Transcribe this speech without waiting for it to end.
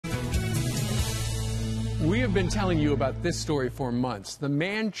We have been telling you about this story for months. The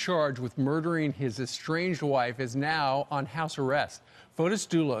man charged with murdering his estranged wife is now on house arrest. Fotis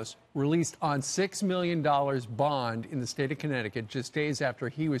Dulos released on $6 million bond in the state of Connecticut just days after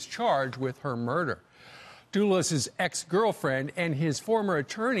he was charged with her murder. Dulos' ex-girlfriend and his former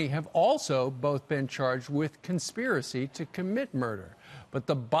attorney have also both been charged with conspiracy to commit murder. But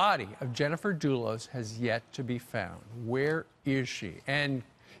the body of Jennifer Dulos has yet to be found. Where is she? And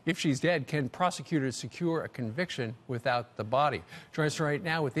if she's dead, can prosecutors secure a conviction without the body? Join us right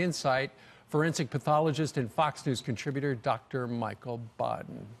now with insight, forensic pathologist and Fox News contributor, Dr. Michael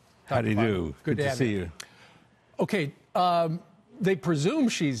Baden. How do you do? Good to see you. Okay, they presume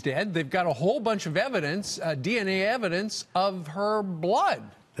she's dead. They've got a whole bunch of evidence, DNA evidence of her blood.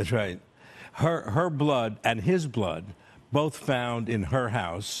 That's right. Her blood and his blood, both found in her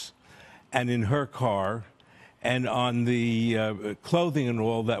house and in her car, and on the clothing and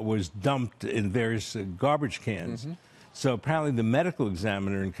all that was dumped in various garbage cans. Mm-hmm. So apparently the medical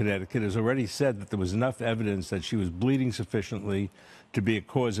examiner in Connecticut has already said that there was enough evidence that she was bleeding sufficiently to be a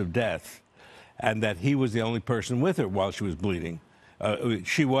cause of death, and that he was the only person with her while she was bleeding.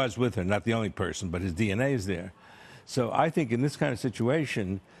 She was with her, not the only person, but his DNA is there. So I think in this kind of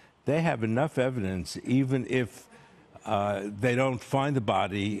situation, they have enough evidence, even if they don't find the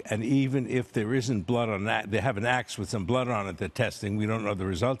body, and even if there isn't blood on that, they have an axe with some blood on it they're testing. We don't know the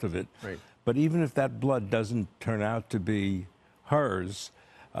result of it. Right. But even if that blood doesn't turn out to be hers,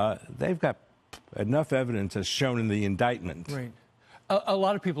 they've got enough evidence as shown in the indictment. Right. A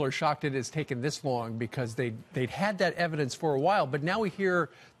lot of people are shocked it has taken this long because they'd had that evidence for a while, but now we hear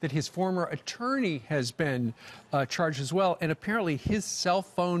that his former attorney has been charged as well, and apparently his cell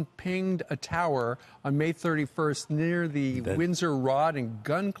phone pinged a tower on May 31st near the Windsor Rod and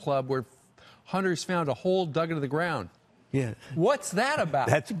Gun Club where hunters found a hole dug into the ground. Yeah. What's that about?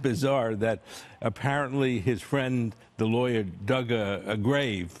 That's bizarre that apparently his friend, the lawyer, dug a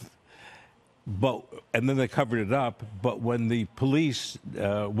grave. And then they covered it up. But when the police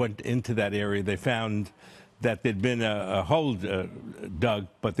went into that area, they found that there'd been a hole dug,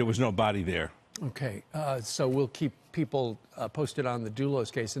 but there was no body there. Okay, so we'll keep people posted on the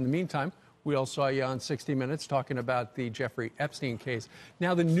Dulos case. In the meantime, we all saw you on 60 Minutes talking about the Jeffrey Epstein case.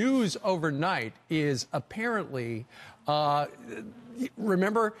 Now, the news overnight is apparently,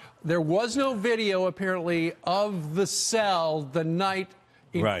 remember, there was no video apparently of the cell the night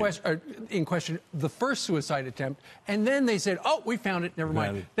in question, the first suicide attempt, and then they said, oh, we found it, never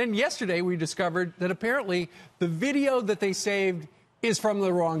mind. Then yesterday we discovered that apparently the video that they saved is from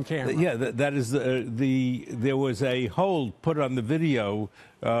the wrong camera. Yeah, that is there was a hold put on the video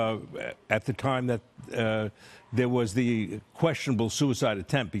at the time that there was the questionable suicide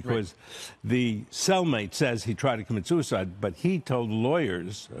attempt, because the cellmate says he tried to commit suicide, but he told the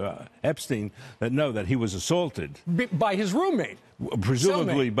lawyers, Epstein, that he was assaulted. By his roommate.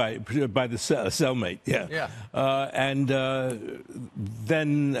 Presumably by the cellmate, yeah.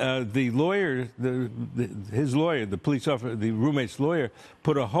 Then the lawyer, his lawyer, the police officer, the roommate's lawyer,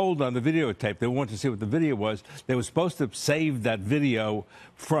 put a hold on the videotape. They wanted to see what the video was. They were supposed to save that video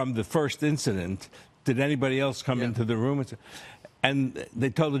from the first incident. Did anybody else come into the room? And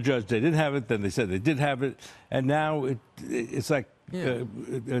they told the judge they didn't have it. Then they said they did have it. And now it's like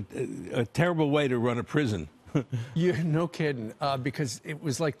a terrible way to run a prison. No kidding, because it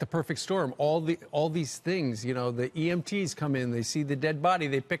was like the perfect storm. All these things, the EMTs come in, they see the dead body,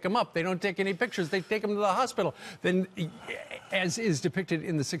 they pick them up, they don't take any pictures, they take them to the hospital. Then, as is depicted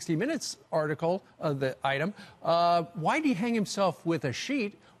in the 60 Minutes article, the item, why did he hang himself with a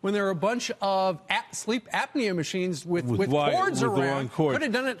sheet when there are a bunch of sleep apnea machines with cords around? Could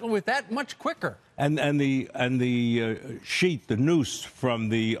have done it with that much quicker. And the sheet, the noose from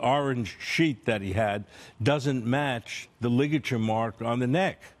the orange sheet that he had, doesn't match the ligature mark on the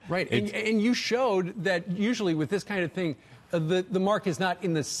neck. Right, and you showed that usually with this kind of thing, the mark is not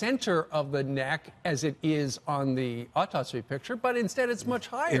in the center of the neck as it is on the autopsy picture, but instead it's much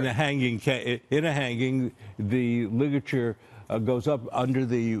higher. In a hanging, the ligature goes up under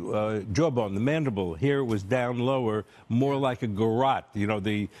the jawbone, the mandible. Here it was down lower, more like a garrote,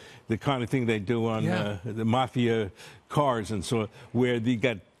 the kind of thing they do on the mafia cars, and so where you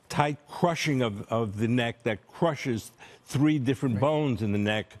got tight crushing of the neck that crushes three different bones in the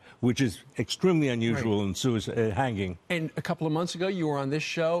neck, which is extremely unusual in suicide hanging. And a couple of months ago, you were on this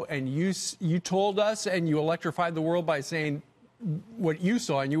show, and you told us, and you electrified the world by saying what you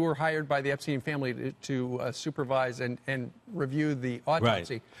saw, and you were hired by the Epstein family to supervise and review the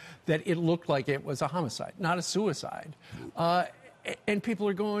autopsy, that it looked like it was a homicide, not a suicide. And people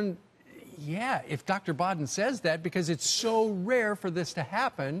are going, yeah, if Dr. Baden says that, because it's so rare for this to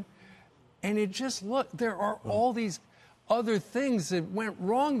happen, And it just, look, there are all these other things that went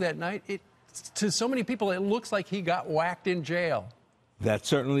wrong that night. To so many people, it looks like he got whacked in jail. That's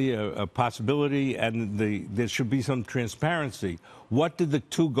certainly a possibility, and there should be some transparency. What did the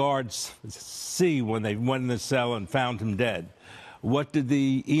two guards see when they went in the cell and found him dead? What did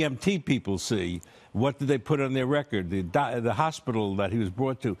the EMT people see? What did they put on their record? The hospital that he was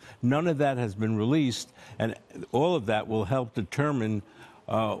brought to, none of that has been released, and all of that will help determine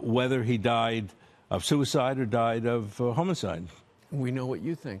whether he died of suicide or died of homicide. We know what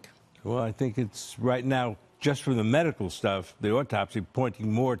you think. Well, I think it's right now, just from the medical stuff, the autopsy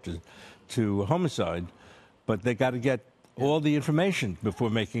pointing more to homicide, but they got to get all the information before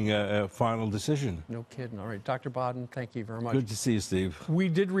making a final decision. No kidding. All right, Dr. Bodden, thank you very much. Good to see you, Steve. We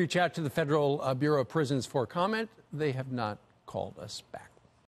did reach out to the Federal Bureau of Prisons for comment. They have not called us back.